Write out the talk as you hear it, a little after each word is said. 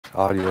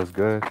Audio's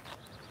good.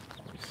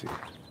 Let me see.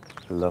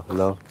 Hello,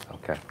 hello.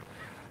 Okay.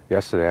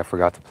 Yesterday I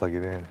forgot to plug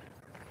it in.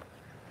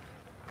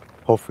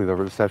 Hopefully the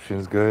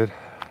reception's good.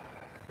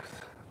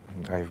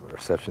 My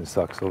reception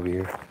sucks over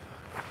here.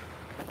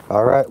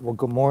 All right. Well,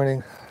 good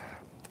morning.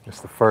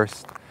 It's the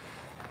first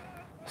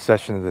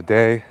session of the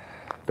day.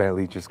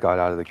 Bentley just got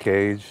out of the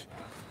cage.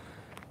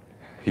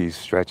 He's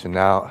stretching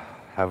out,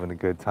 having a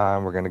good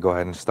time. We're gonna go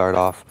ahead and start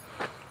off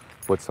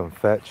with some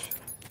fetch.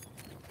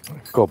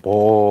 Good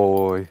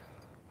boy.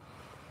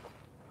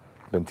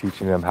 Been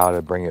teaching him how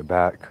to bring it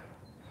back.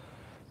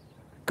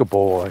 Good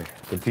boy.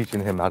 Been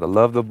teaching him how to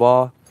love the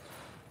ball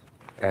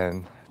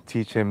and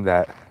teach him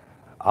that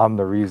I'm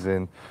the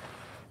reason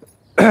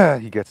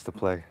he gets to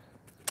play.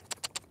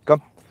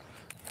 Come.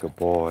 Good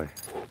boy.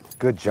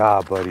 Good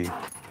job, buddy.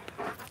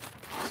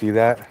 See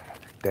that?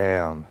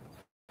 Damn.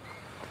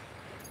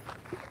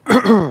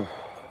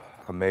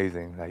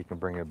 Amazing that he can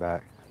bring it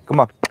back.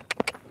 Come on.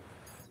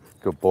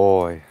 Good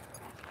boy.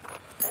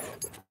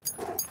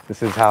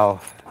 This is how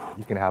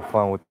you can have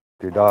fun with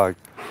your dog.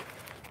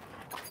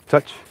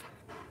 Touch.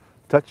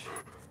 Touch.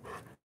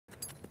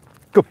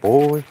 Good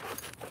boy.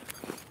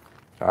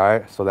 All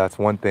right, so that's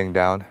one thing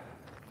down.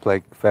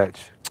 Play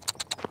fetch.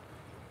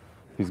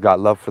 He's got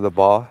love for the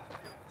ball.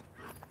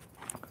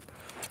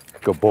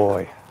 Good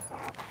boy.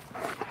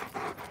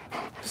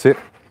 Sit.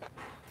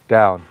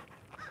 Down.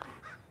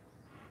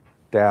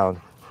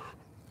 Down.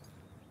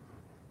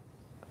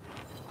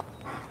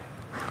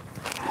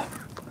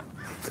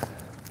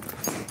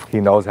 He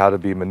knows how to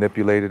be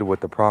manipulated with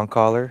the prong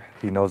collar.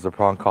 He knows the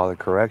prong collar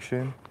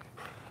correction.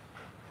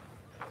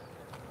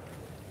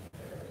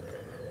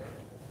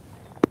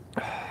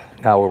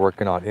 Now we're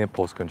working on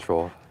impulse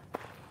control,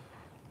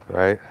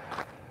 right?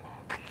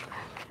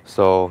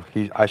 So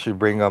I should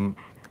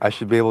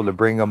be able to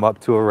bring him up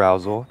to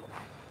arousal,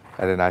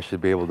 and then I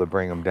should be able to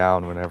bring him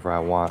down whenever I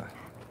want.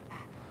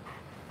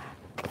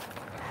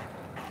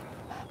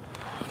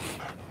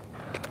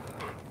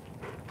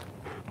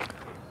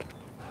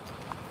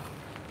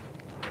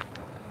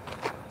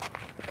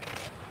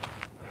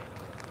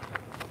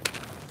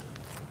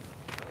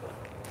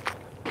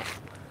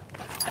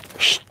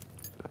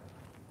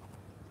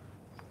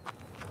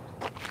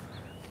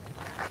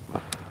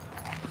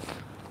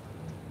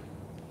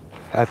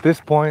 At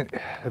this point,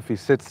 if he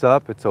sits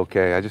up, it's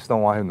okay. I just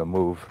don't want him to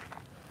move.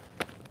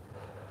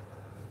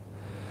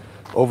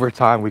 Over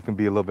time, we can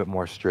be a little bit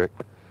more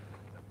strict.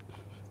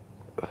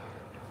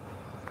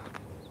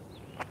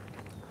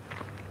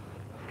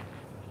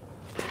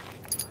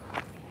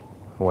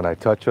 When I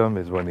touch him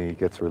is when he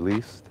gets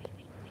released.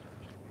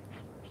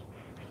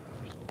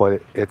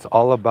 But it's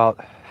all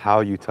about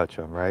how you touch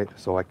him, right?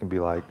 So I can be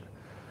like,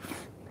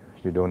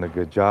 you're doing a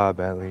good job,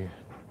 Bentley.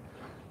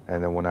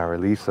 And then when I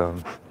release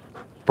him,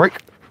 break.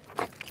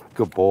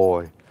 Good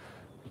boy.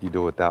 You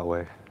do it that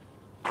way.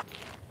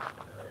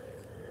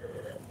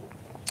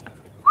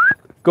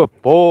 Good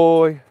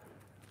boy.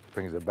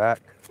 Brings it back.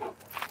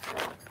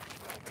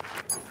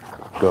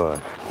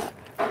 Good.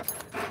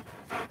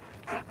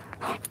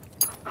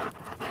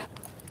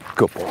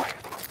 Good boy.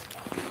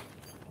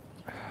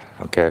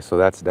 Okay, so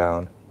that's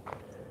down.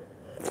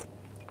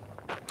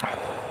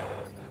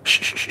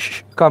 Shh, shh, shh,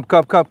 shh. Come,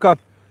 come, come, come.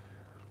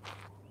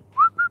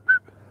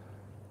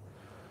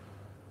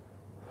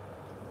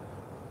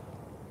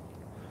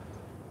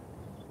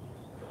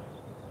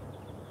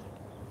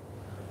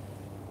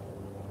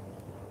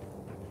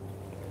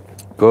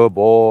 Good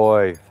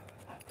boy.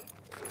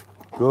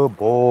 Good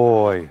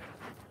boy.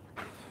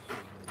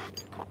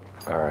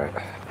 All right.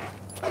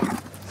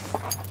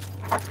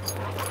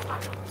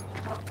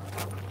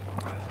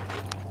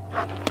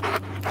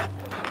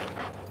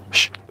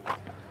 Shh.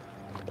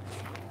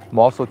 I'm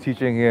also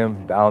teaching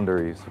him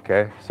boundaries,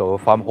 okay? So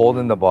if I'm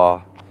holding the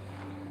ball,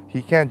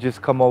 he can't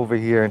just come over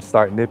here and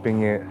start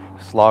nipping it,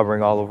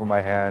 slobbering all over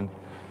my hand.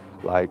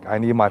 Like, I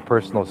need my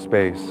personal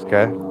space,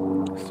 okay?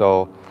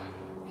 So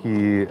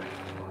he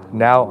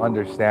now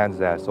understands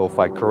that. So if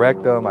I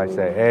correct him, I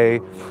say,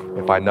 hey.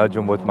 If I nudge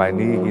him with my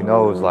knee, he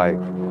knows like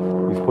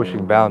he's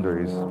pushing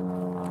boundaries.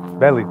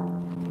 Belly,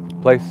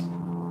 place.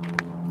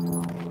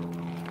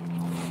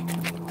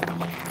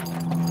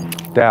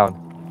 Down.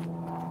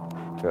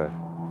 Good.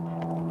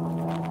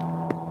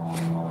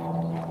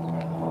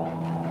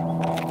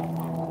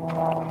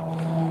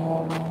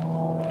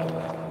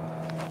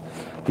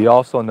 He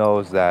also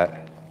knows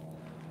that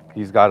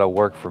he's got to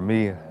work for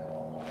me.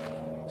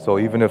 So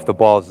even if the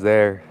ball's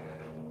there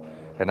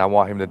and I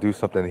want him to do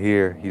something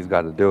here, he's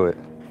got to do it.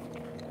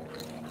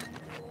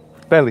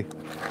 Belly,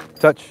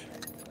 touch.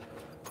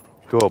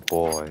 Good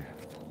boy.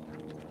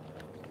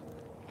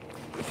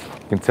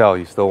 You can tell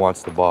he still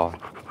wants the ball,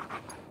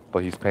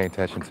 but he's paying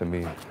attention to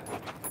me.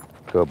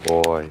 Good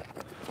boy.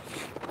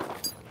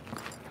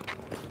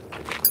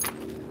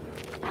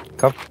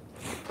 Come.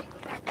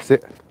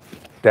 Sit.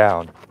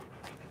 Down.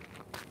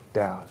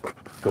 Down.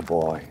 Good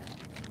boy.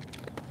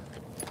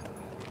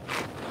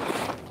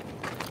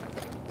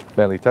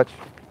 Bentley, touch.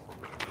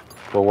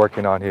 We're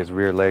working on his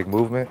rear leg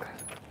movement.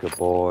 Good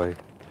boy.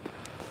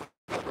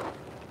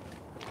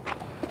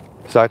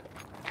 Side.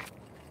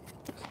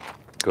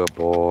 Good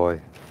boy.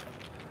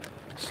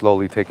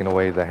 Slowly taking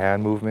away the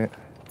hand movement.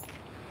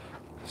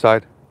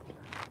 Side.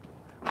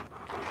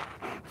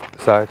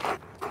 Side.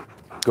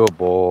 Good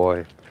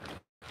boy.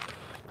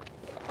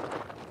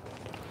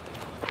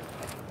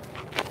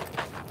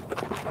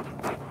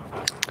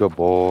 Good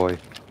boy.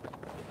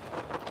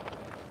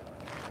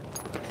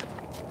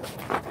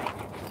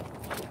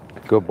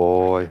 Good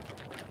boy.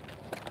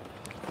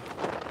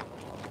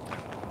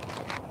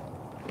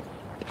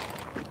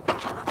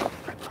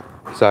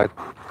 Side.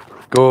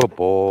 Good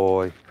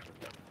boy.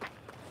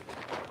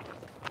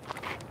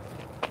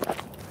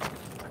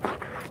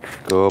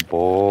 Good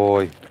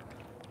boy.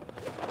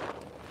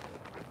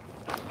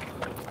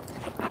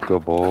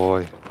 Good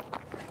boy.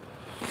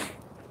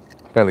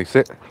 Bentley,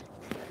 sit.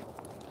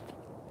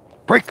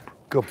 Break.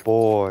 Good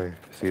boy.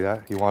 See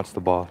that? He wants the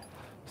ball.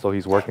 So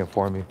he's working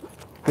for me.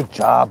 Good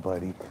job,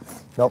 buddy.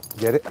 Nope,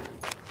 get it?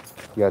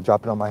 You gotta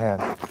drop it on my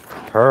hand.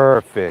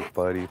 Perfect,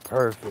 buddy.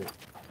 Perfect.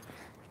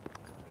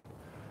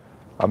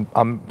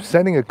 I'm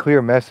sending a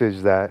clear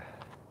message that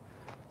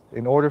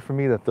in order for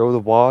me to throw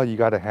the ball, you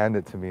gotta hand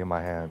it to me in my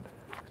hand.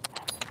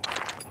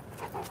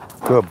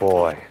 Good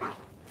boy.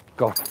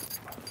 Go.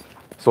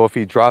 So if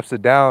he drops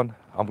it down,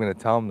 I'm gonna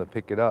tell him to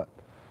pick it up.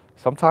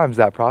 Sometimes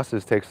that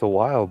process takes a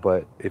while,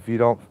 but if you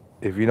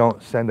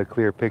don't send a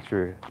clear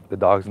picture, the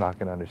dog's not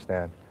gonna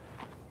understand.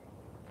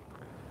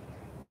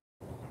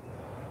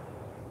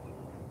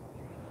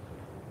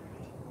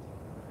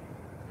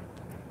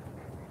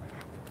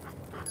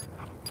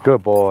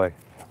 Good boy.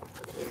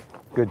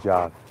 Good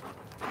job.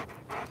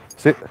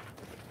 Sit.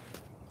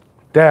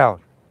 Down.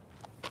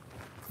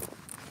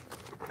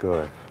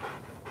 Good.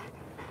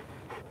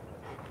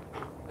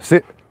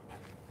 Sit.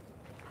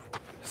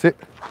 Sit.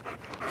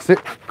 Sit.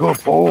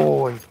 Good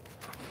boy.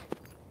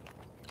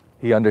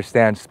 He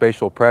understands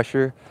spatial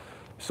pressure.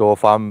 So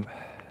if I'm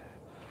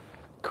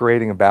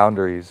creating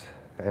boundaries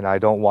and I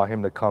don't want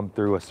him to come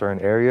through a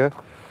certain area,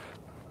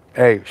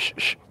 hey,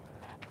 shh,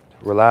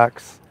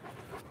 relax.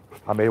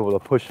 I'm able to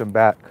push him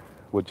back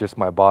with just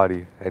my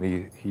body,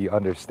 and he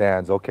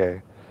understands,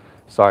 okay,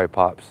 sorry,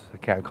 Pops, I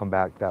can't come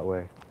back that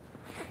way.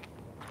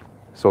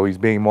 So he's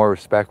being more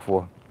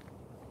respectful.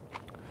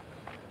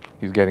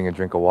 He's getting a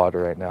drink of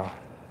water right now.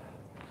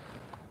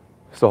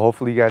 So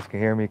hopefully you guys can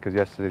hear me, because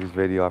yesterday's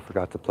video I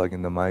forgot to plug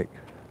in the mic.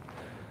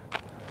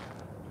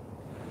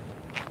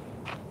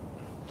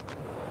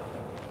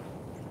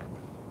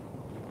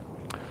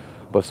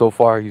 But so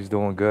far he's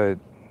doing good.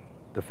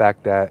 The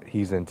fact that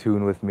he's in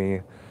tune with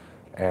me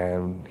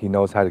and he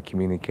knows how to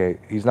communicate.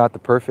 He's not the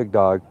perfect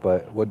dog,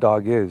 but what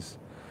dog is?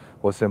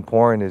 What's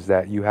important is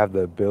that you have the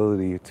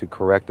ability to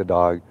correct the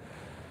dog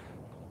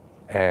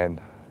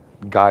and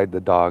guide the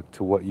dog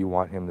to what you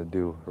want him to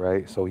do,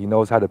 right? So he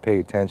knows how to pay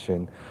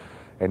attention,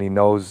 and he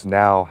knows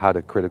now how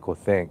to critical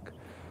think.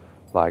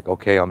 Like,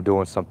 okay, I'm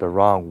doing something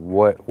wrong.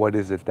 What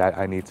is it that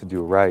I need to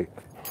do right?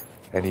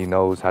 And he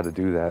knows how to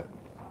do that.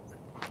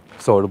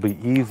 So it'll be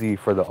easy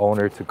for the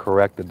owner to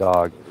correct the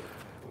dog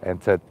and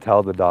to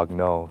tell the dog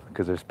no,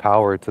 because there's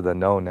power to the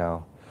no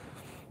now.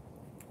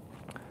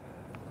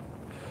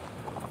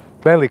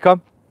 Bentley,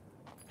 come.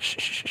 Shh,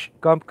 shh, shh.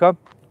 Come.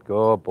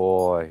 Good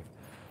boy.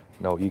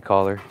 No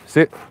e-collar.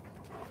 Sit.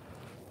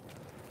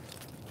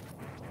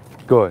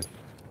 Good.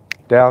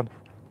 Down.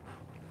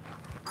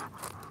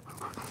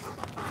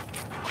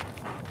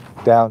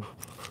 Down.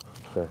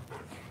 Good.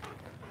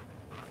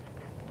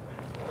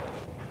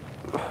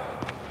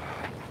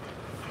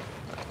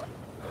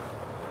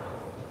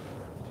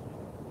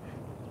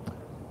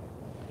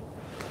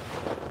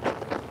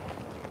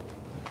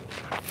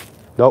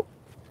 Nope.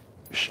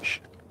 Shh.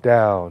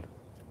 Down.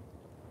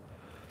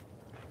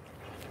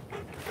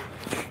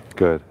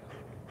 Good.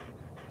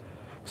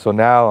 So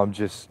now I'm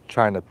just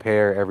trying to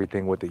pair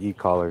everything with the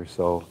e-collar.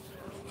 So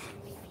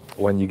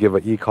when you give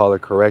an e-collar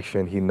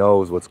correction, he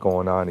knows what's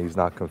going on. He's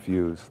not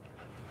confused.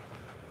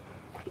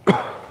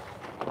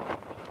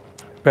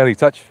 Bentley,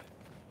 touch.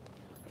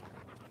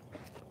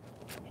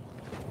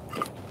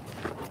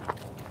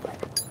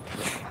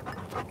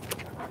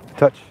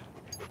 Touch.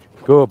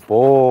 Good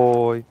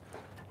boy.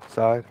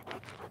 Side.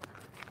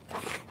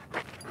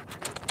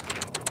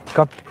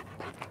 Come.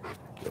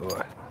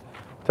 Good.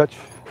 Touch.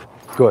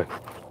 Good.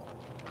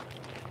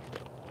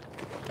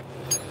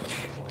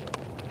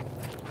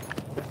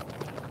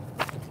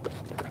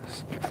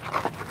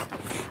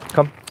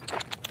 Come.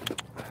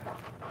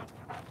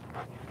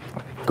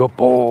 Good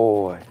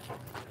boy.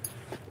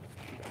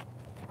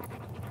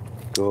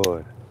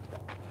 Good.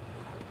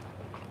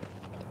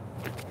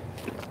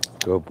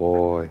 Good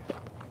boy.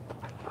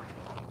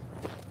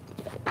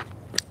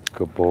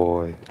 Good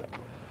boy.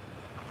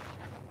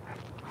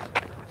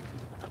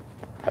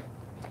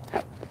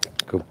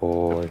 Good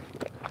boy.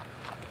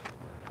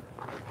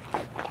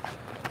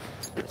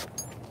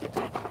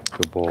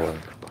 Good boy.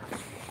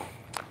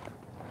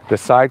 The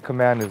side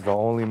command is the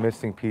only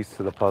missing piece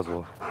to the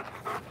puzzle.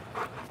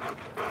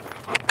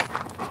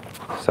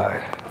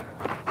 Side.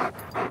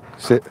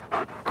 Sit.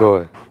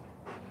 Good.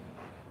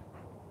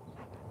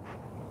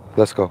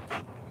 Let's go.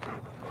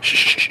 Shh,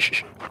 shh, shh,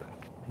 shh.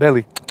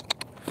 Bentley.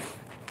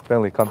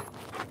 Bentley, come.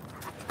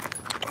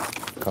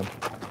 Come.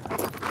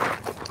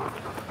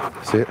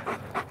 Sit.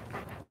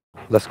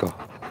 Let's go.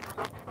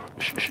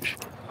 Shh, shh, shh.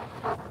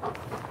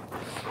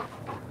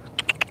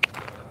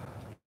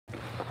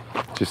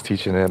 Just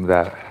teaching him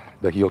that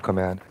the heel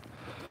command.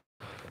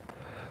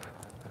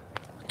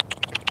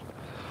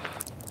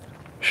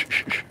 Shh,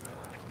 shh, shh.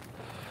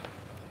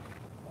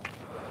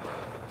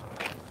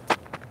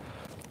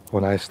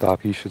 When I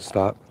stop, he should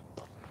stop.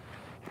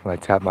 When I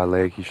tap my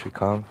leg, he should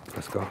come.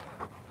 Let's go.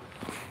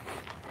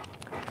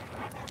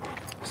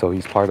 So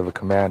he's part of a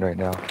command right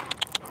now.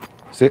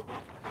 Sit.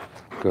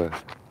 Good.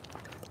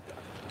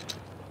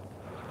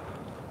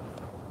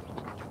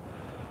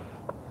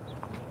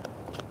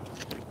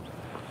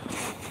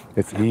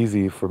 It's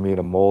easy for me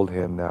to mold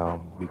him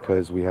now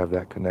because we have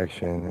that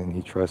connection and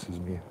he trusts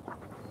me.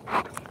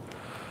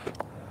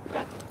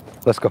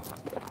 Let's go.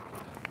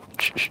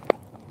 Shh, shh,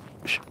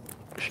 shh,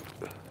 shh.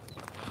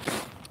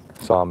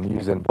 So I'm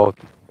using both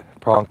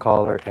prong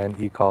collar and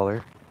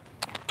e-collar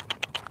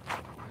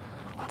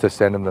to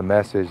send him the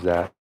message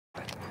that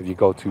if you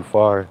go too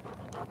far,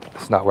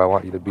 it's not where I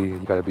want you to be. You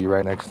got to be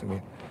right next to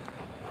me.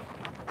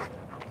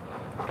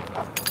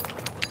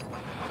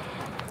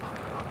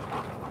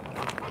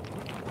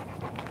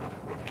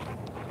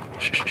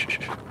 Shh, shh, shh,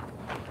 shh.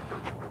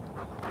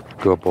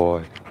 Good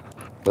boy.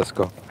 Let's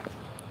go.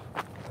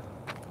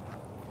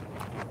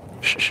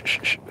 Shh, shh, shh,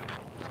 shh.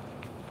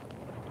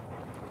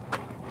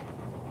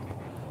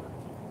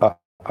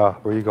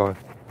 Where are you going?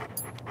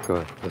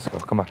 Good. Let's go.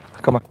 Come on.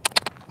 Come on.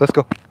 Let's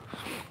go.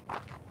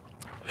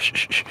 Shh,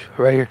 shh, shh.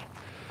 Right here.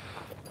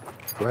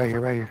 Right here,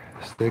 right here.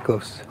 Stay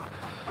close.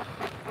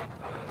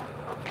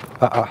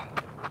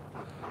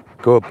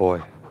 Good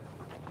boy.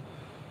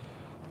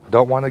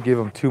 Don't want to give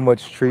him too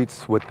much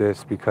treats with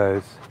this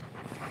because,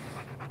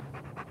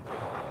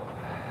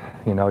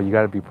 you know, you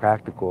got to be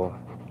practical.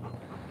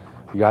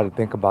 You got to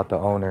think about the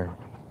owner.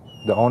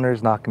 The owner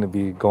is not going to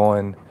be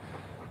going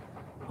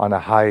on a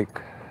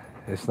hike.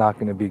 It's not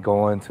going to be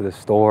going to the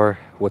store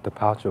with a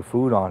pouch of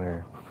food on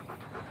her.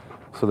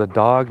 So the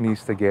dog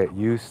needs to get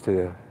used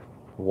to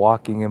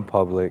walking in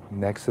public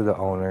next to the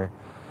owner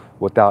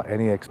without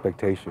any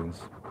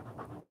expectations.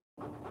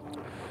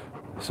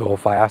 So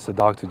if I ask the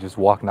dog to just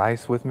walk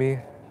nice with me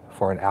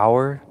for an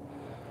hour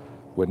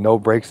with no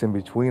breaks in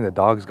between, the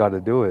dog's got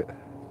to do it.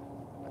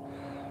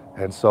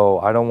 And so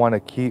I don't want to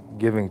keep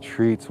giving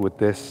treats with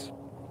this,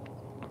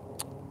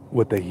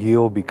 with the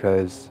heel,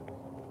 because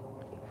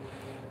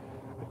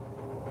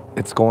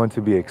it's going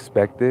to be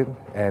expected.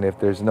 And if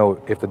the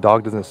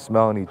dog doesn't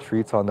smell any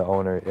treats on the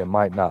owner, it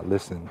might not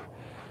listen.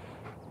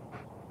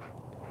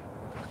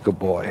 Good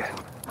boy.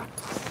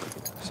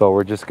 So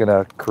we're just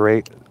gonna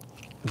create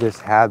this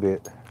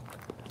habit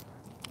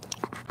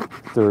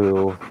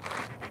through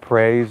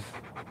praise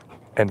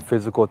and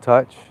physical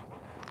touch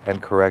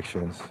and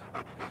corrections.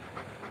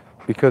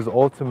 Because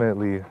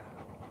ultimately,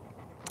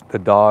 the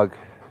dog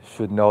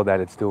should know that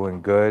it's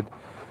doing good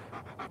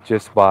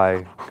just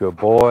by good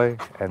boy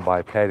and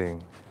by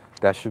petting.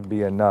 That should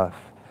be enough.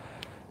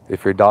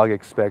 If your dog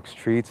expects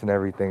treats and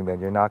everything, then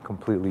you're not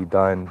completely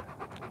done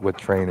with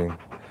training.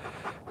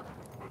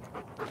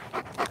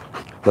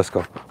 Let's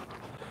go.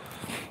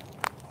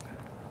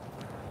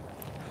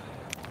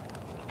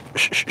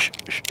 Shh, shh, shh,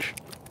 shh, shh.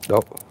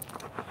 Nope.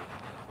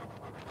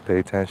 Pay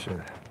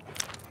attention.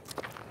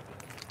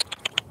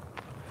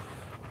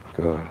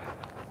 Good.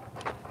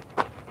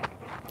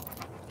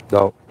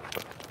 Nope.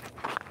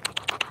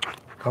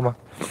 Come on.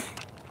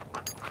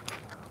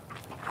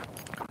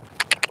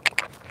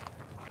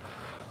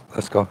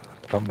 Let's go.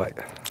 Don't bite.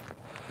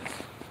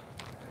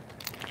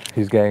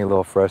 He's getting a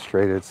little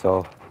frustrated,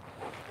 so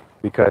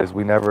because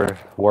we never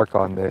work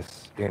on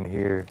this in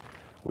here,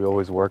 we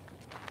always work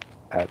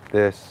at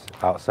this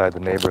outside the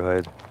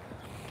neighborhood.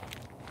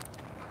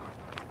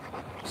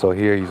 So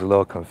here he's a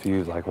little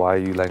confused, like, why are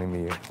you letting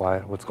me,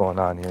 what's going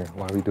on here?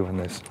 Why are we doing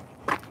this?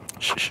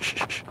 Shh, shh,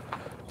 shh, shh.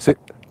 Sit.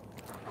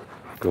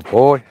 Good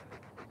boy.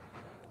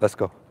 Let's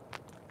go.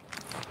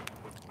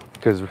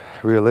 Because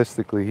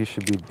realistically, he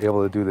should be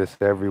able to do this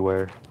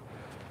everywhere.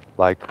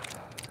 Like,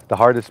 the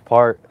hardest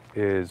part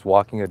is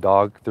walking a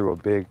dog through a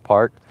big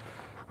park,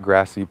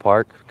 grassy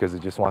park, because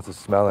it just wants to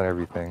smell and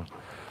everything.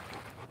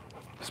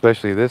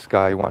 Especially this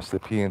guy, he wants to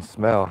pee and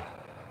smell.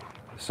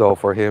 So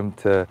for him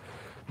to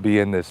be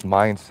in this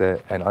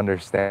mindset and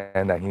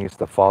understand that he needs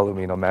to follow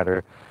me no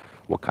matter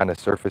what kind of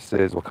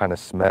surfaces, what kind of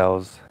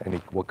smells,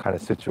 what kind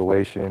of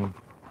situation,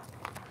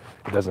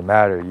 it doesn't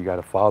matter, you got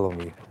to follow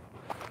me.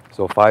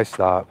 So if I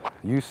stop,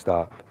 you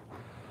stop,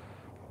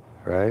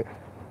 right?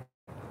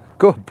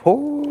 Good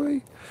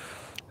boy.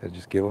 And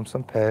just give him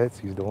some pets.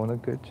 He's doing a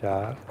good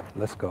job.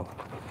 Let's go.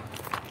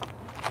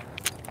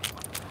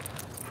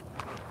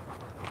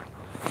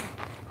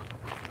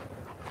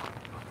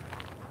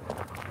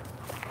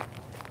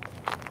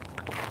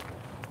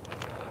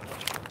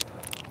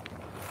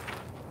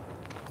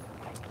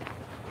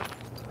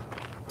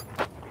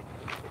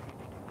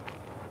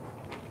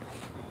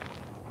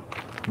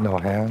 No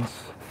hands.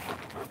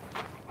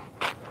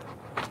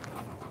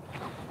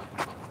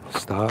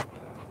 stop.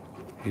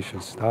 He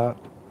should stop.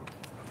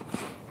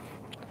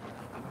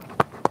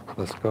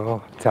 Let's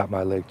go. Tap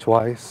my leg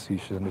twice. He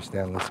should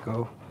understand. Let's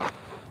go.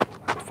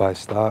 If I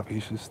stop,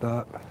 he should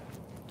stop.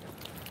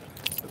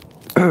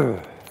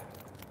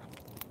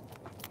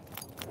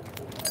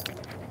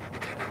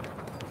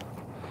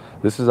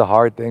 This is a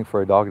hard thing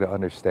for a dog to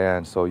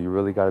understand, so you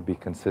really got to be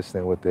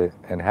consistent with it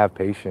and have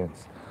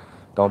patience.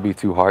 Don't be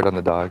too hard on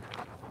the dog.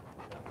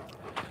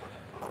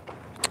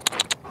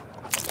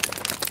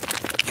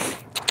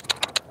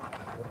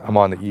 I'm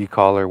on the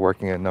e-collar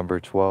working at number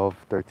 12,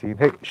 13.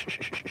 Hey, shh, shh,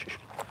 shh, shh.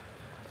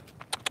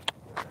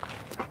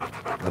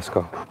 Let's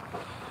go.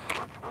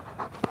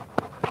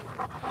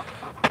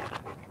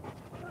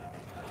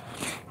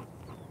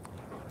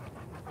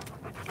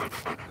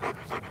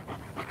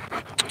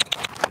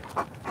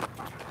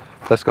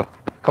 Let's go.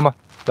 Come on.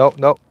 No,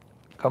 no.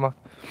 Come on.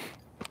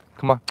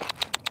 Come on.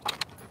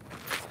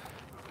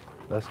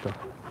 Let's go.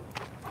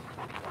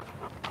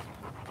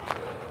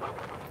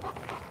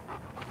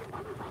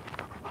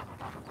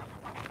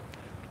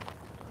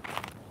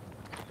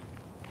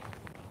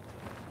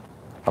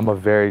 I'm a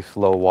very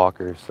slow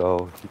walker,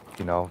 so,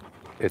 you know,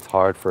 it's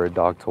hard for a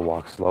dog to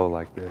walk slow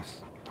like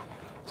this.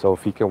 So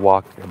if he can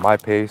walk at my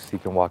pace, he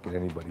can walk at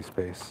anybody's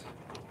pace.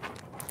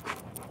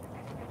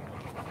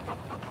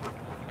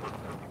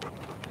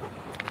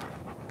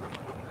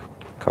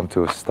 Come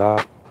to a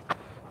stop.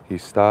 He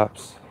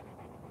stops.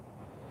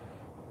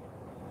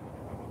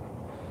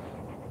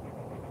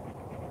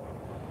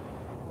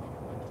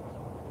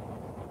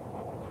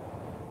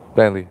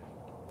 Bentley.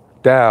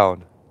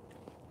 Down.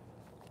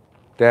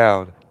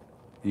 Down.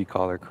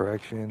 E-collar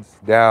corrections.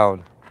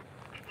 Down.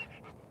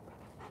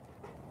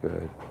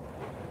 Good.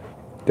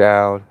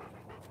 Down.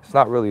 It's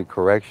not really a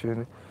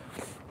correction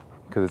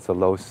because it's a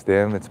low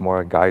stem. It's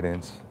more a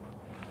guidance.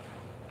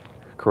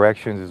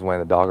 Corrections is when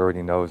the dog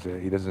already knows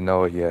it. He doesn't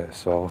know it yet,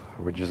 so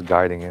we're just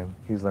guiding him.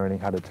 He's learning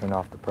how to turn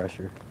off the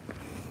pressure.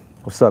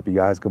 What's up, you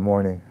guys? Good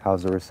morning.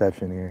 How's the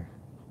reception here?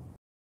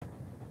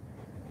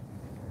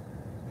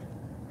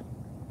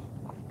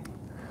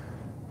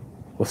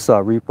 What's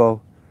up,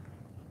 Repo?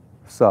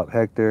 What's up,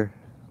 Hector?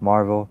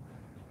 Marvel?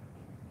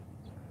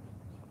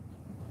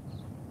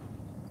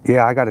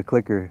 Yeah, I got a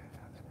clicker.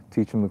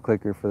 Teach him the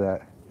clicker for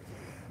that.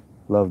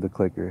 Love the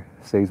clicker.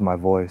 Saves my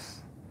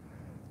voice.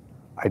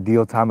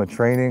 Ideal time of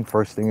training,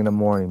 first thing in the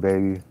morning,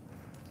 baby.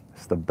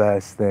 It's the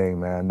best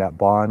thing, man. That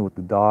bond with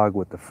the dog,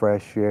 with the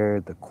fresh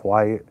air, the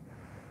quiet.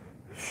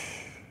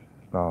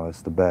 No,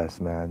 it's the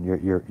best, man. Your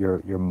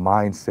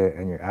mindset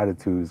and your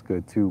attitude is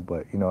good too,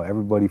 but you know,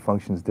 everybody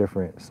functions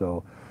different.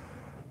 So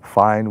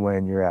find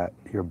when you're at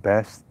your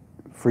best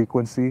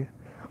frequency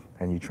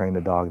and you train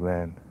the dog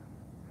then.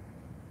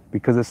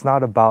 Because it's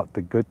not about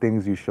the good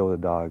things you show the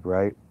dog,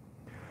 right?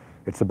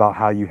 It's about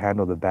how you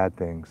handle the bad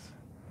things.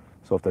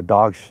 So if the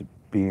dog's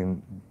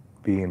being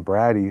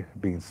bratty,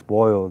 being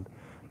spoiled,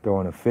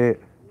 throwing a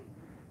fit,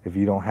 if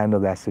you don't handle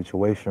that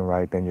situation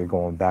right, then you're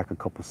going back a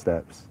couple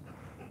steps.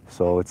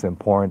 So it's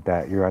important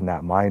that you're on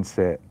that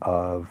mindset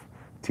of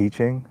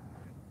teaching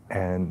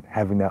and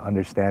having that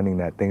understanding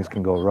that things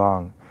can go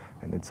wrong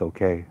and it's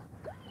okay.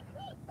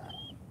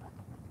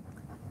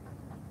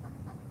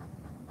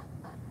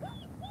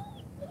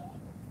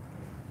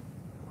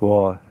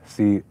 Well,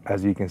 see,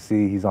 as you can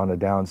see, he's on a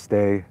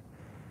downstay.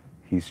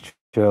 He's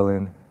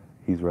chilling.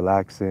 He's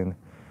relaxing.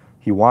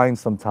 He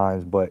whines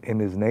sometimes, but in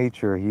his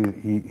nature,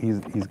 he's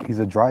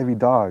a drivey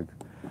dog.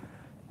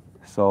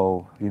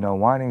 So, you know,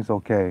 whining's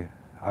okay.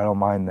 I don't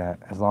mind that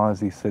as long as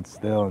he sits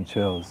still and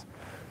chills.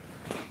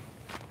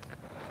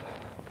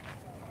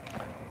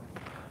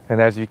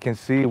 And as you can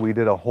see, we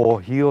did a whole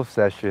heel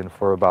session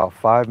for about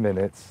 5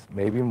 minutes,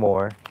 maybe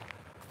more.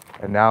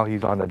 And now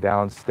he's on the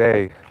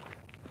downstay.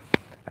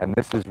 And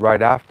this is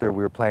right after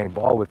we were playing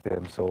ball with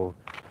him. So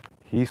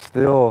he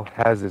still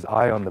has his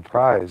eye on the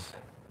prize.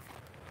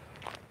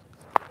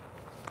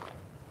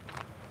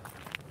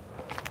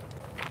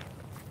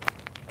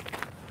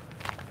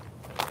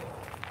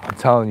 I'm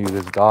telling you,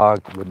 this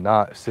dog would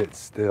not sit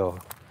still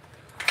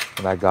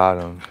when I got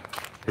him.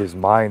 His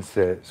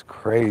mindset is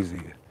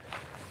crazy.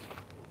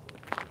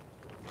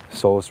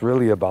 So it's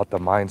really about the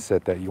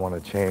mindset that you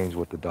want to change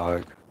with the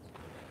dog.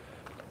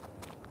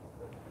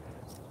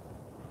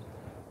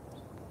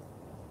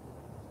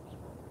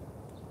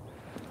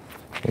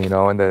 You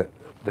know, and the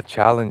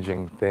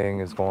challenging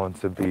thing is going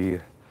to be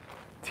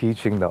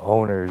teaching the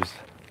owners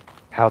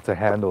how to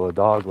handle a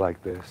dog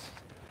like this.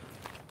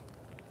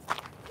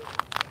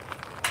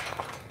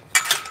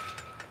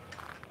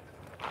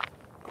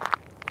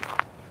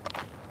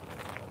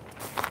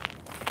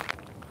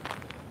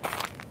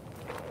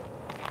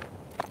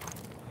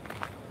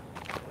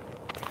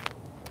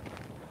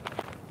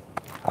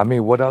 I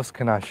mean, what else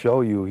can I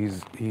show you?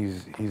 He's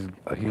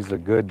a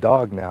good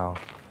dog now.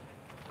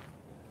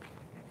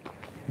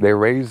 They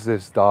raised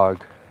this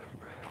dog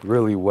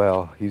really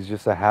well. He's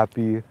just a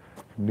happy,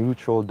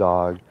 neutral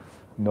dog,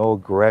 no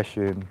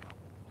aggression,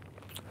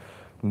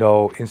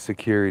 no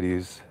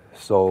insecurities.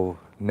 So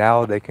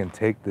now they can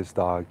take this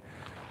dog.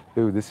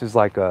 Dude, this is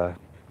like a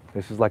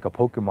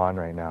Pokemon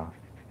right now.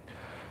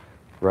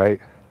 right?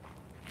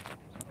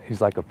 He's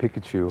like a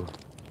Pikachu.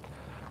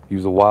 He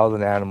was a wild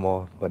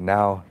animal, but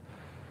now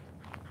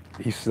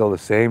he's still the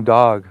same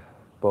dog,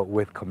 but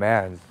with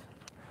commands.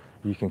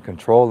 You can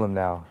control him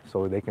now,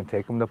 so they can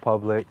take him to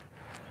public.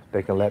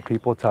 They can let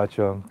people touch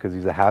him because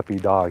he's a happy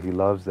dog. He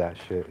loves that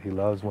shit. He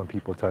loves when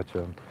people touch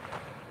him.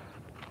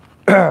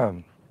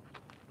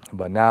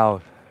 But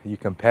now you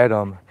can pet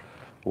him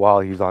while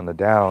he's on the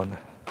down.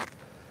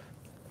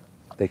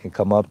 They can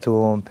come up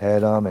to him,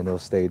 pet him, and he'll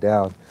stay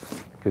down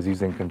because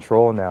he's in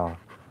control now.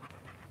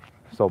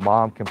 So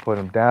mom can put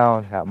him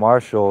down at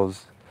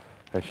Marshall's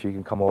and she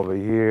can come over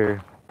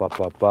here,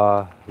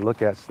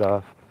 look at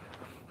stuff.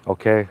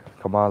 Okay,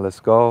 come on, let's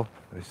go.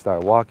 They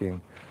start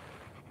walking.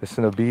 It's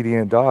an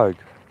obedient dog.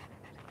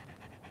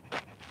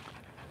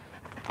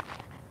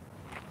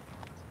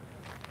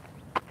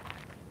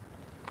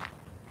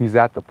 He's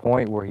at the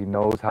point where he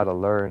knows how to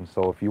learn.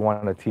 So if you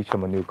want to teach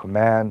him a new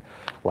command,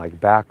 like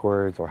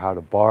backwards or how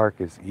to bark,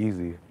 it's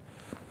easy.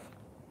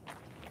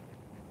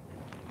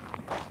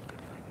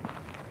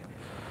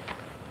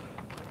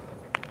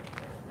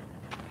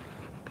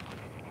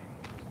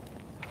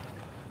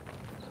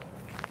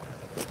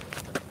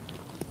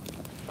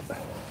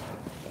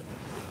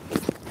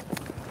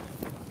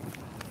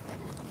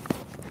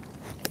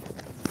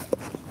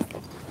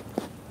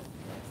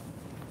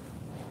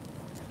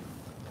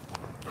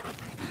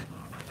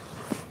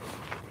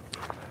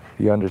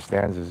 He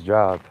understands his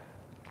job.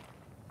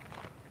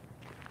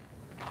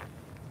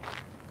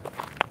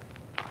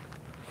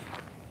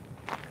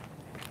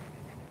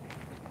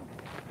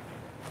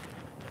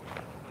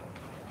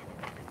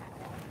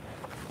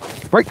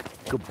 Break.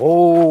 Good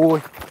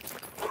boy.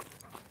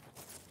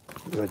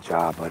 Good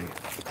job, buddy.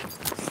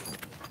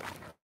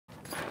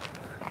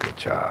 Good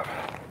job.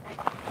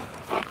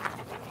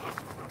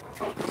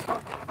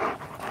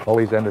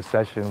 Always end a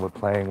session with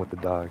playing with the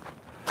dog.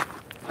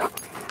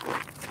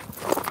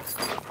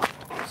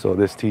 So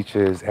this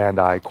teaches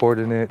hand-eye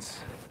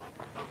coordinates,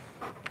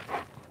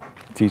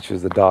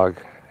 teaches the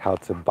dog how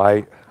to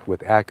bite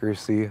with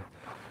accuracy,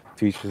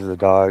 teaches the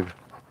dog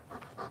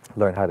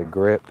learn how to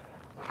grip.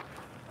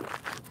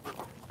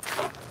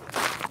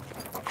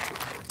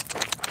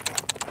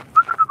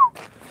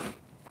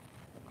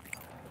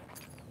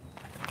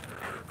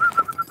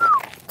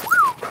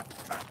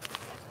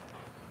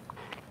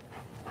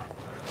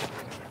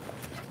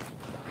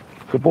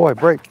 Good boy,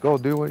 break. Go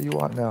do what you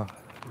want now.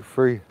 You're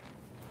free.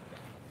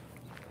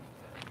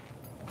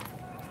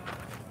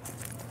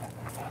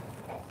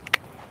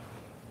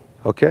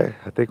 Okay,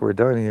 I think we're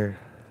done here.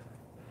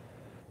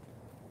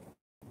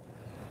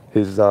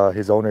 His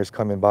owner's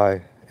coming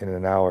by in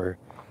an hour.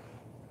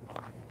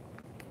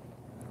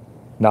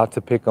 Not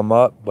to pick him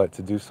up, but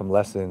to do some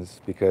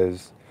lessons,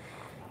 because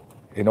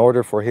in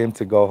order for him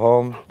to go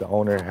home, the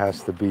owner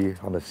has to be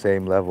on the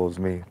same level as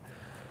me.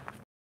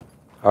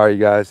 All right, you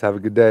guys, have a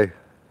good day.